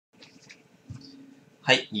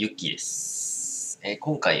はい、ゆっきーです。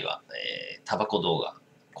今回は、タバコ動画、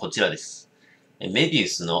こちらです。メビウ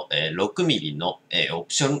スの、6ミリの、オ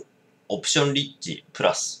プションリッチプ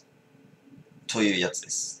ラスというやつで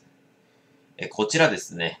す。こちらで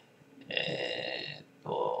すね、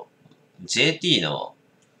JT の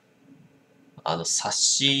冊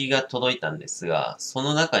子が届いたんですが、そ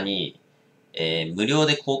の中に、無料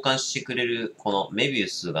で交換してくれる、このメビウ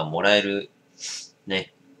スがもらえる、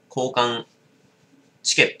ね、交換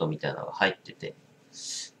チケットみたいなのが入ってて、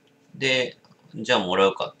で、じゃあもら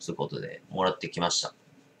うかっていうことでもらってきました。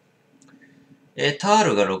ター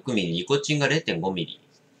ルが6ミリ、ニコチンが0.5ミリ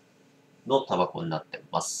のタバコになって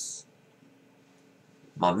ます。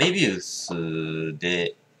まあ、メビウス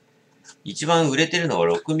で一番売れてるの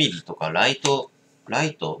が6ミリとかライト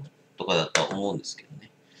とかだと思うんですけど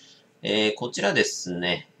ね。こちらです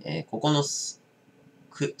ね、ここの吸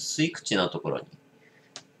い口のところに、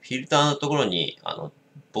フィルターのところに、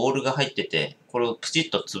ボールが入ってて、これをプチッ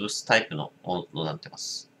と潰すタイプのものになってま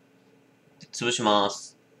す。潰しま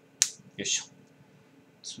す。よいしょ。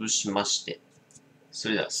潰しまして、そ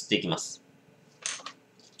れでは吸っていきます。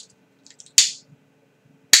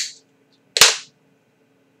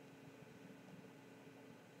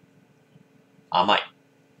甘い。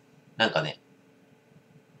なんかね、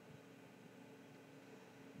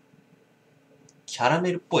キャラ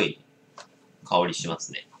メルっぽい香りしま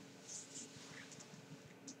すね。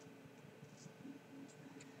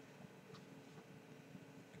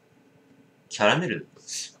キャラメル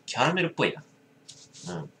っぽいな。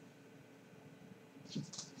うん。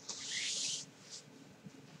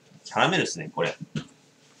キャラメルですね、これ。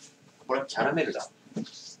これキャラメルだ。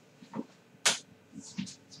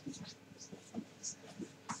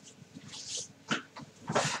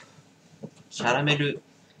キャラメ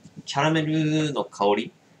ルの香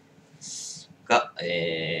りが、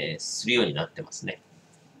するようになってますね。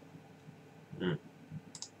うん。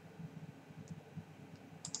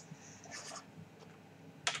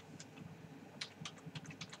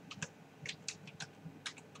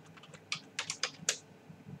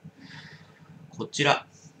こちら、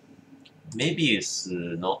メビウス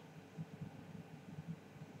の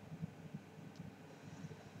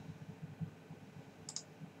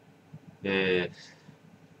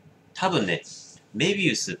多分ね、メ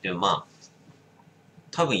ビウスっていうのは、まあ、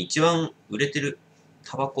多分一番売れてる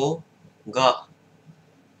タバコが、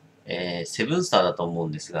セブンスターだと思う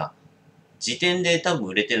んですが、時点で多分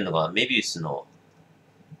売れてるのがメビウスの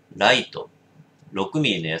ライト、6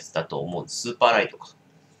ミリのやつだと思うんです。スーパーライトか。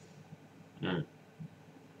うん。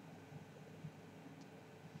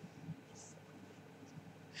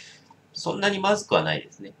そんなにまずくはない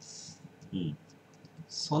ですね。うん。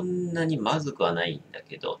そんなにまずくはないんだ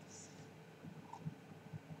けど、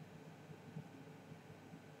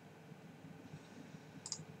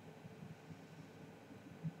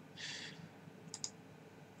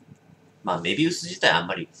まあメビウス自体あん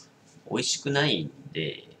まり美味しくないん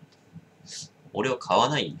で、俺は買わ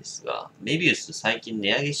ないんですが、メビウス最近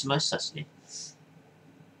値上げしましたしね。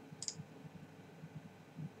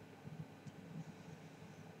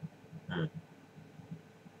うん。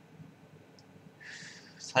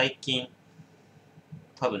最近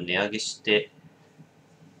多分値上げして、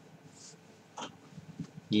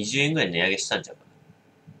20円ぐらい値上げしたんじゃうか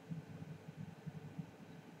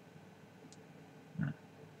な。うん。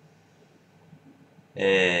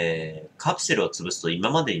カプセルを潰すと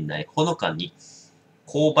今までにないほのかに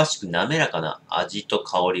香ばしく滑らかな味と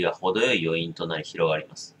香りが程よい余韻となり広がり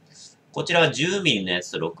ます。こちらは10ミリのや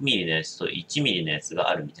つと6ミリのやつと1ミリのやつが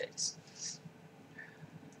あるみたいです。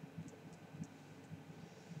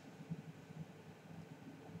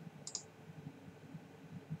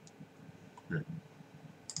うん。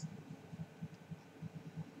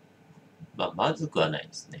まあ、まずくはない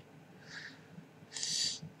ですね。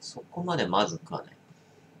そこまでまずくはない。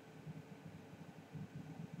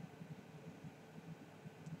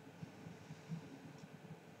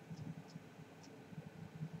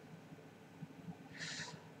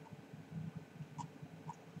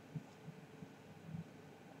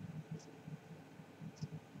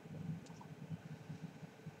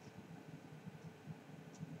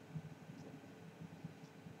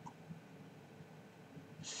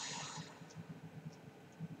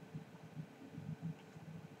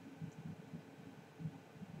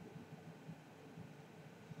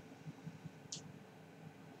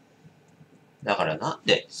だからなん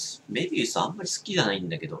で、メビウスあんまり好きじゃないん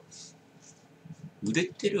だけど、売れ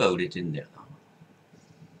てるは売れてんだよな。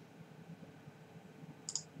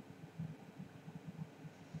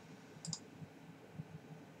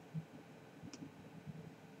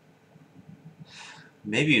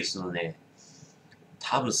メビウスのね、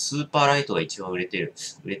多分スーパーライトが一番売れてる。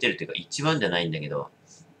売れてるっていうか一番じゃないんだけど、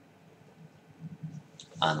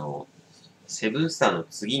セブンスターの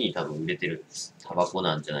次に多分売れてるタバコ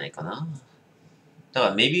なんじゃないかな。だか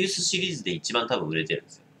らメビウスシリーズで一番多分売れてるん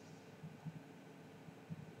ですよ。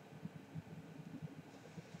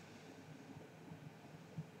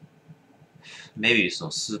メビウス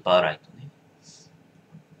のスーパーライトね。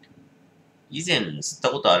以前吸った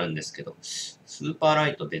ことあるんですけど、スーパーラ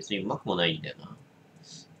イト別にうまくもないんだよな。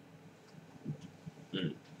う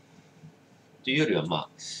ん。というよりはまあ、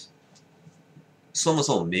そも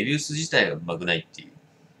そもメビウス自体がうまくないっていう。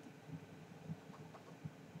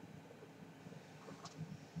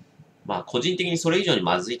まあ、個人的にそれ以上に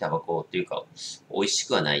まずいタバコっていうか、美味し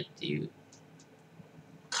くはないっていう、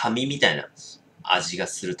紙みたいな味が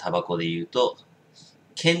するタバコで言うと、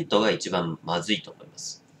ケントが一番まずいと思いま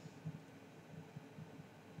す。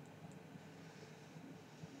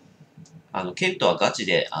ケントはガチ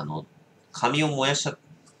で、紙を燃やした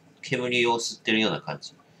煙を吸ってるような感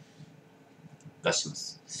じがしま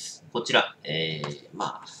す。こちら、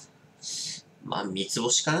まあ、三つ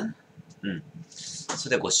星かな。うん。そ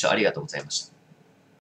れではご視聴ありがとうございました。